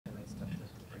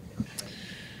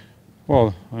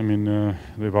Well, I mean,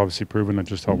 they've obviously proven it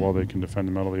just how well they can defend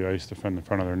the middle of the ice, defend in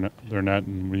front of their net,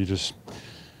 and we just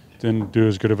didn't do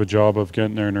as good of a job of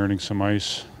getting there and earning some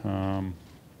ice,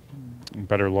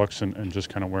 better looks, and just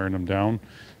kind of wearing them down.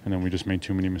 And then we just made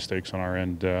too many mistakes on our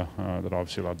end that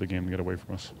obviously allowed the game to get away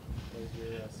from us. What was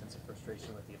your sense of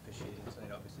frustration with the officiating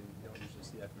tonight? Obviously, you don't usually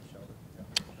see that from Sheldon.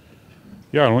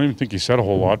 Yeah, I don't even think he said a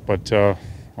whole lot, but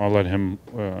I'll let him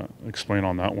explain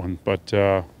on that one. But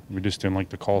we just didn't like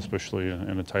the call, especially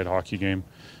in a tight hockey game.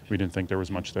 We didn't think there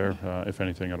was much there, if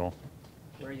anything at all.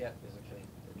 Where are you at physically?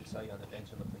 We saw you on the bench.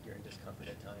 It looked like you're in discomfort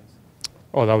at times.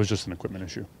 Oh, that was just an equipment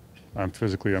issue.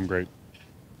 Physically, I'm great.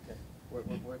 Okay. Where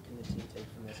can the team take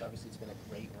from this? Obviously, it's been a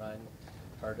great run.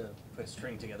 Hard to put a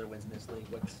string together wins in this league.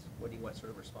 What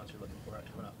sort of response you're looking for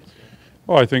coming off this game?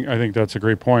 Well, I think that's a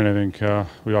great point. I think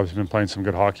we've obviously been playing some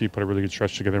good hockey, put a really good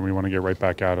stretch together, and we want to get right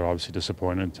back at it. Obviously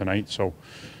disappointed tonight, so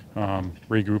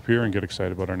regroup here and get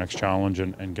excited about our next challenge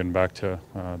and getting back to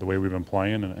the way we've been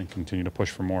playing and continue to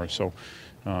push for more. So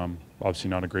obviously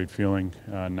not a great feeling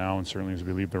now, and certainly as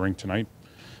we leave the rink tonight,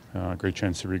 great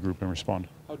chance to regroup and respond.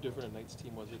 How different a night's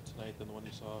team was it tonight than the one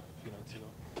you saw a few nights ago?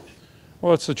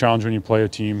 Well, it's the challenge when you play a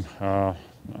team,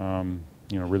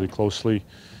 really closely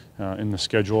in the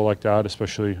schedule like that,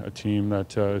 especially a team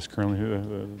that is currently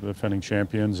the defending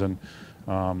champions, and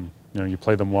you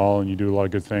play them well and you do a lot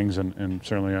of good things, and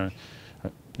certainly,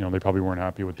 they probably weren't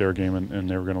happy with their game, and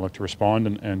they were going to look to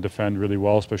respond and defend really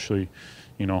well, especially,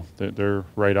 they're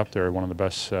right up there, one of the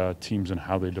best teams in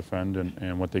how they defend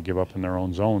and what they give up in their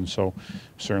own zone. So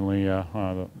certainly,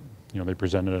 they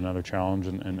presented another challenge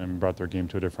and brought their game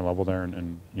to a different level there,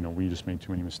 and we just made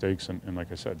too many mistakes, and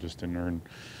like I said, just didn't earn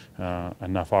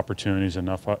enough opportunities,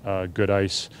 enough good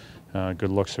ice,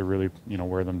 good looks to really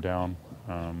wear them down,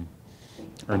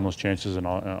 earn those chances, and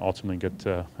ultimately get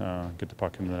the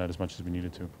puck in the net as much as we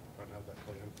needed to.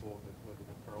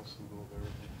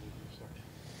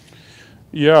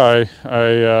 Yeah,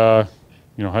 I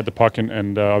had the puck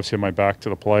and obviously had my back to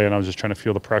the play, and I was just trying to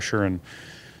feel the pressure, and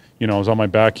I was on my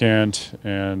backhand,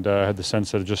 and I had the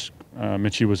sense that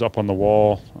Mitchie was up on the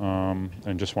wall,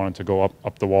 and just wanted to go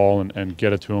up the wall and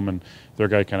get it to him, and their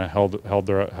guy kind of held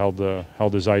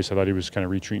his ice. I thought he was kind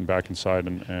of retreating back inside,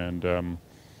 and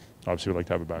obviously would like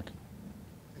to have it back.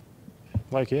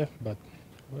 Yeah, but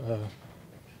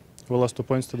we lost 2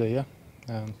 points today, yeah,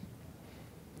 and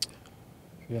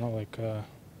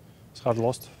it's hard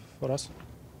loss for us,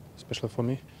 especially for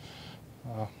me.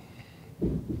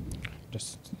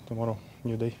 Just tomorrow,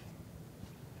 new day.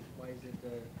 Why is it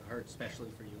hard, especially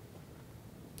for you?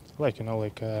 I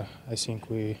think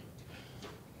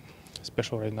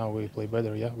especially right now, we play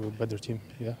better. Yeah, we're a better team.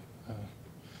 Yeah,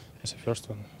 as the first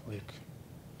one,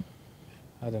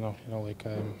 I don't know.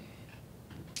 I'm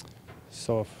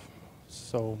so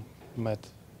mad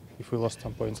if we lost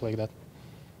some points like that.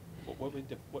 What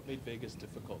made Vegas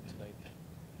difficult tonight?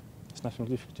 It's nothing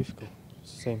difficult.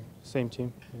 Same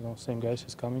team. Same guys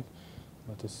is coming.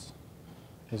 But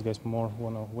these guys more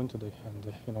want to win today, and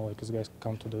these guys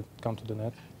come to the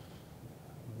net.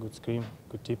 Good scream,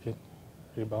 good tip it,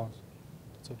 rebounds.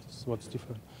 That's what's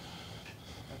different.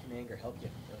 How can anger help you?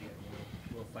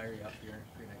 Will fire you up for your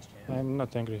next chance? I'm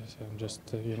not angry. I'm just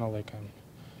I'm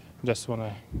just want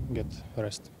to get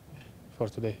rest for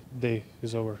today. Day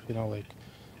is over. I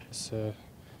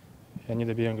need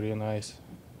to be angry on the ice,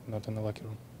 not in the locker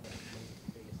room.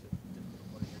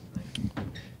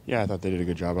 Yeah, I thought they did a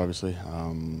good job, obviously.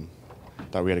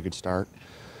 Thought we had a good start.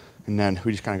 And then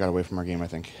we just kind of got away from our game, I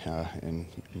think.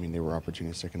 They were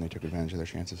opportunistic and they took advantage of their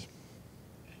chances.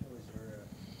 How was your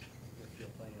feel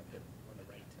playing up there on the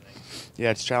right tonight? Yeah,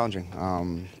 it's challenging.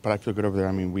 But I feel good over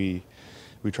there. We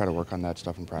try to work on that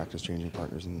stuff in practice, changing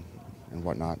partners and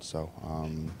whatnot. So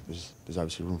there's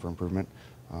obviously room for improvement.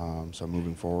 So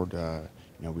moving forward,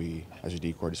 we, as a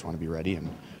D-corps, just want to be ready and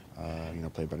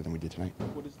play better than we did tonight.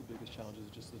 What is the biggest challenge? Is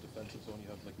it just the defensive zone? You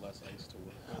have less ice to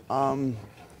work with?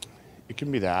 It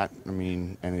can be that. There's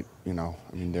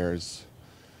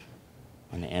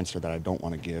an answer that I don't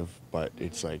want to give, but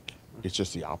it's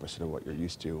just the opposite of what you're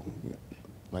used to.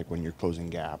 Like when you're closing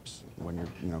gaps, when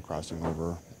you're crossing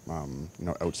over,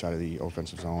 outside of the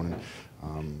offensive zone.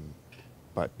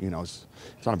 But it's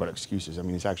not about excuses.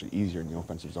 It's actually easier in the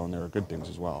offensive zone. There are good things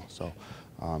as well. So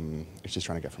it's just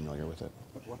trying to get familiar with it.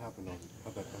 But what happened on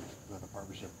the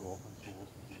partnership goal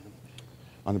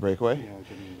on the breakaway?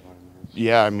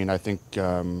 Yeah, I think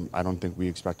I don't think we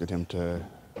expected him to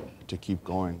keep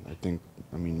going. I think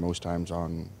most times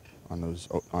on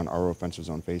our offensive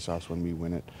zone faceoffs when we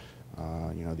win it,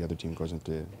 the other team goes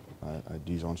into a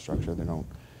D zone structure. They don't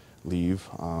leave,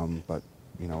 but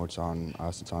it's on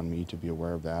us, it's on me to be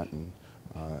aware of that and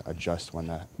adjust when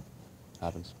that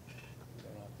happens. I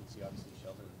don't know, I think obviously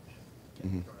Sheldon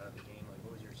getting thrown out of the game. Like,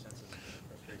 what was your sense of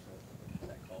frustration with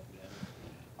that call at the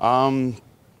end?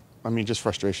 I mean, just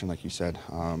frustration, like you said.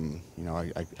 You know,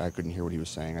 I couldn't hear what he was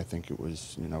saying. I think it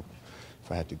was, you know,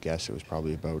 if I had to guess, it was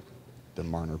probably about the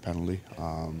Marner penalty.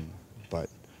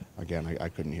 But again, I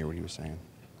couldn't hear what he was saying.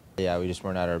 Yeah, we just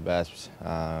weren't at our best.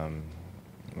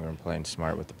 We weren't playing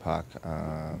smart with the puck.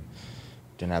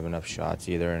 Didn't have enough shots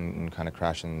either, and kind of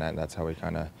crashing the net. That's how we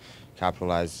kind of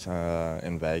capitalized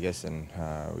in Vegas, and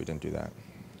we didn't do that.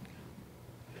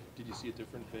 Did you see a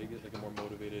different Vegas, like a more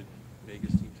motivated Vegas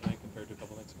team tonight compared to a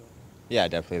couple nights ago? Yeah,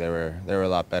 definitely. They were a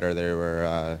lot better. They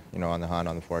were you know, on the hunt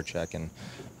on the forecheck, and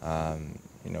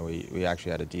you know, we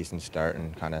actually had a decent start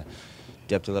and kind of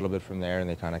dipped a little bit from there, and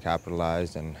they kind of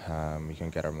capitalized, and we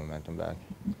couldn't get our momentum back.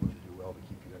 What did you do well to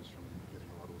keep you guys from getting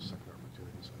a lot of those second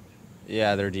opportunities?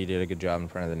 Yeah, their D did a good job in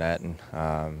front of the net, and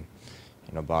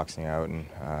you know, boxing out, and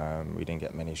we didn't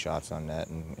get many shots on net,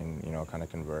 and you know, kind of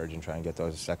converge and try and get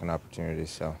those second opportunities.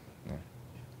 So, yeah.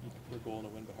 For a goal and a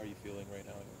win, but how are you feeling right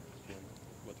now? You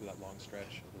went through that long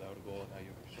stretch without a goal, and now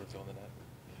you're sort of filling the net.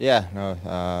 Yeah, no,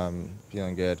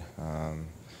 feeling good.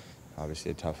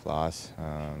 Obviously a tough loss,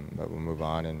 but we'll move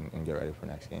on and get ready for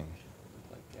next game.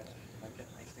 Like that high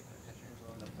stick protection as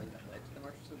well in the play that led to the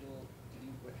Marshall goal.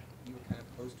 You were kind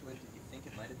of close to it. Did you think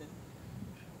it might have been?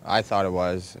 I thought it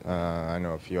was. I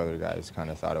know a few other guys kind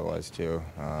of thought it was too.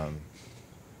 I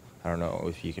don't know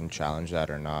if you can challenge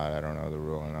that or not. I don't know the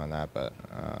ruling on that, but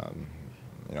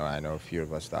you know, I know a few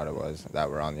of us thought it was, that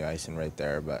were on the ice and right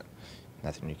there, but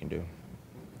nothing you can do.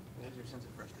 What was your sense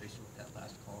of frustration with that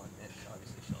last call on Mitch?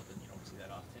 Obviously, Sheldon, you don't see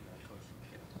that often. Coach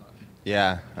getting talk.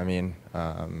 Yeah, I mean,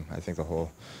 I think the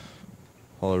whole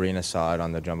arena saw it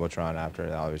on the jumbotron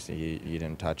after. Obviously, he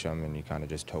didn't touch him, and he kind of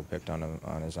just toe picked on him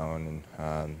on his own.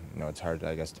 And you know, it's hard,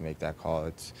 I guess, to make that call.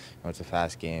 It's, you know, it's a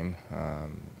fast game,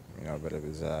 you know, but it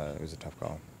was a tough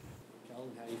call.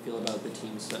 Sheldon, how do you feel about the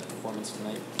team's performance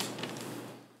tonight?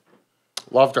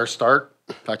 Loved our start.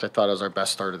 In fact, I thought it was our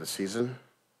best start of the season.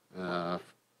 I'd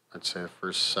say the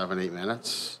first 7-8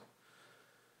 minutes.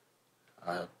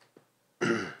 I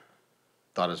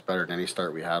thought it was better than any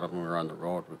start we had when we were on the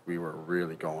road. We were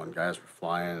really going. Guys were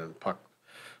flying, and puck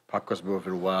was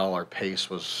moving well. Our pace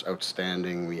was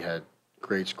outstanding. We had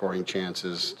great scoring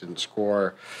chances. Didn't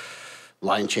score.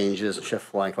 Line changes, shift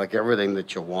flank, like everything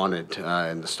that you wanted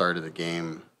in the start of the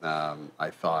game.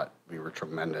 I thought we were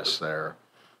tremendous there.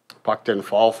 Puck didn't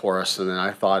fall for us, and then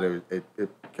I thought it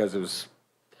because it was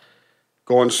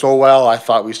going so well, I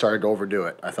thought we started to overdo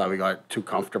it. I thought we got too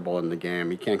comfortable in the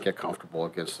game. You can't get comfortable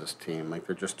against this team. Like,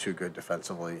 they're just too good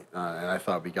defensively, and I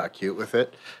thought we got cute with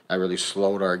it. I really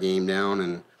slowed our game down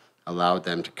and allowed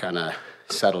them to kind of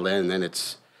settle in. And then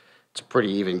it's a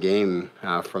pretty even game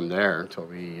from there until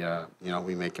we you know,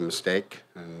 we make a mistake,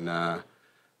 and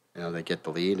you know, they get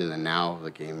the lead, and then now the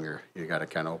game you got to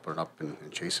kind of open it up and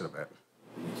chase it a bit.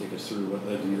 Can you take us through what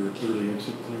led to your early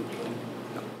exit?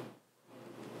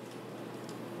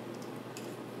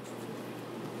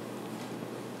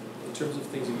 In terms of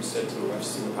things that you said to the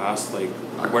refs in the past, like,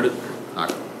 where did... How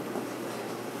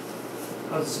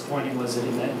disappointing was it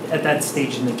at that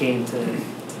stage in the game to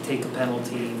take a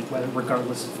penalty,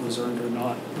 regardless if it was earned or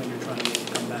not, when you're trying to make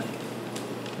a comeback?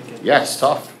 Yeah, it's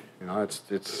tough. You know, it's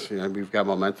you know, we've got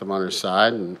momentum on our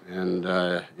side, and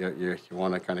you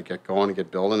want to kind of get going and get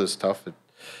building. It's tough.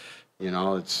 You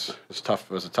know, it's tough.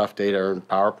 It was a tough day to earn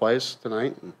power plays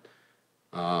tonight, and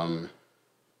you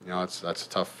know, that's a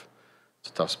tough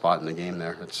spot in the game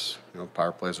there. It's, you know,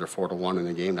 power plays are 4-1 in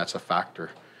the game. That's a factor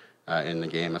in the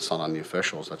game. That's not on the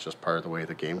officials. That's just part of the way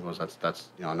the game goes. That's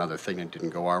you know, another thing that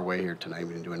didn't go our way here tonight.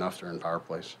 We didn't do enough to earn power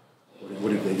plays.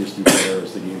 What did Vegas do better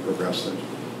as the game progressed?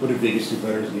 What did Vegas do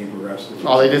better as the game progressed?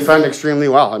 Oh, they defend extremely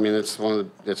well. I mean, it's one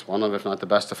of, if not the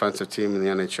best defensive team in the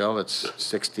NHL. It's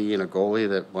 60 and a goalie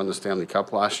that won the Stanley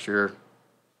Cup last year.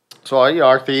 So yeah,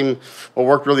 our team, what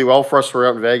worked really well for us, we're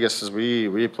out in Vegas, is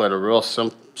we played a real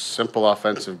simple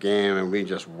offensive game, and we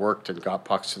just worked and got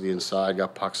pucks to the inside,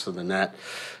 got pucks to the net.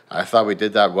 I thought we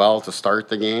did that well to start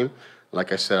the game.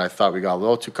 Like I said, I thought we got a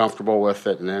little too comfortable with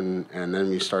it, and then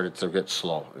we started to get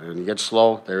slow. And you get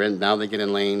slow, they're in. Now they get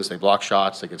in lanes, they block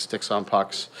shots, they get sticks on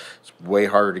pucks. It's way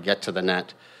harder to get to the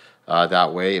net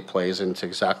that way. It plays into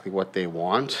exactly what they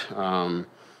want. And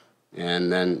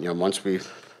then, you know, once we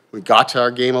got to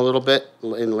our game a little bit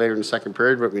later in the second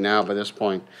period, but by this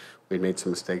point, we made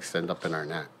some mistakes that end up in our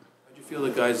net. How do you feel the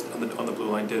guys on the blue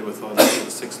line did with all the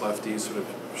 6 lefties sort of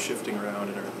shifting around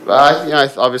and everything? You know,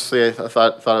 obviously, I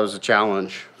thought it was a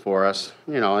challenge for us,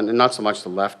 you know, and not so much the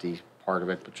lefty part of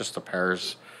it, but just the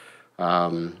pairs.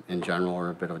 in general are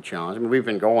a bit of a challenge. I mean, we've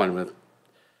been going with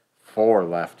 5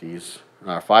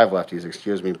 lefties,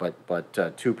 excuse me,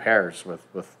 but 2 pairs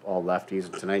with all lefties,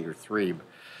 and tonight you're 3.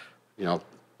 You know,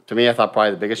 to me, I thought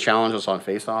probably the biggest challenge was on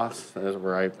faceoffs. That is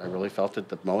where I really felt it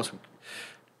the most.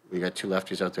 We got 2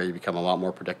 lefties out there, you become a lot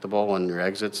more predictable on your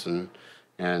exits, and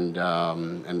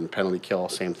penalty kill,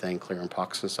 same thing, clearing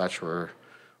pucks and such were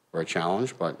a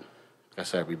challenge. But like I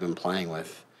said, we've been playing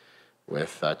with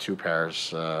 2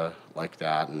 pairs like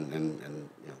that, and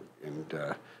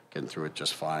getting through it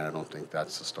just fine. I don't think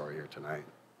that's the story here tonight.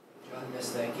 John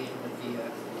missed that game with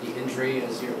the injury.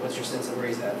 What's your sense of where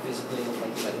he's at physically?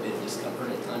 Like he's had a bit of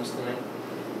discomfort at times tonight.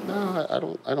 No,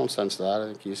 I don't sense that. I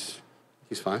think he's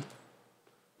fine.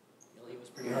 Ilya was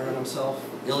pretty hard on himself.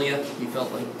 Ilya, you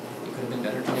felt like he could have been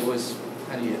better tonight.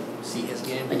 How do you see his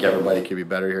game? I think everybody could be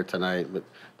better here tonight, but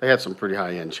they had some pretty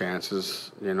high-end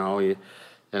chances. You know,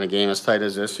 in a game as tight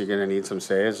as this, you're going to need some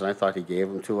saves, and I thought he gave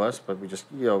them to us, but we just,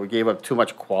 we gave up too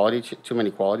many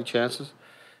quality chances.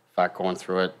 In fact, going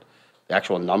through it, the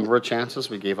actual number of chances,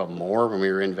 we gave up more when we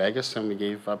were in Vegas than we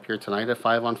gave up here tonight at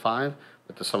 5-on-5,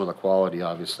 but some of the quality,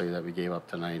 obviously, that we gave up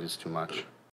tonight is too much.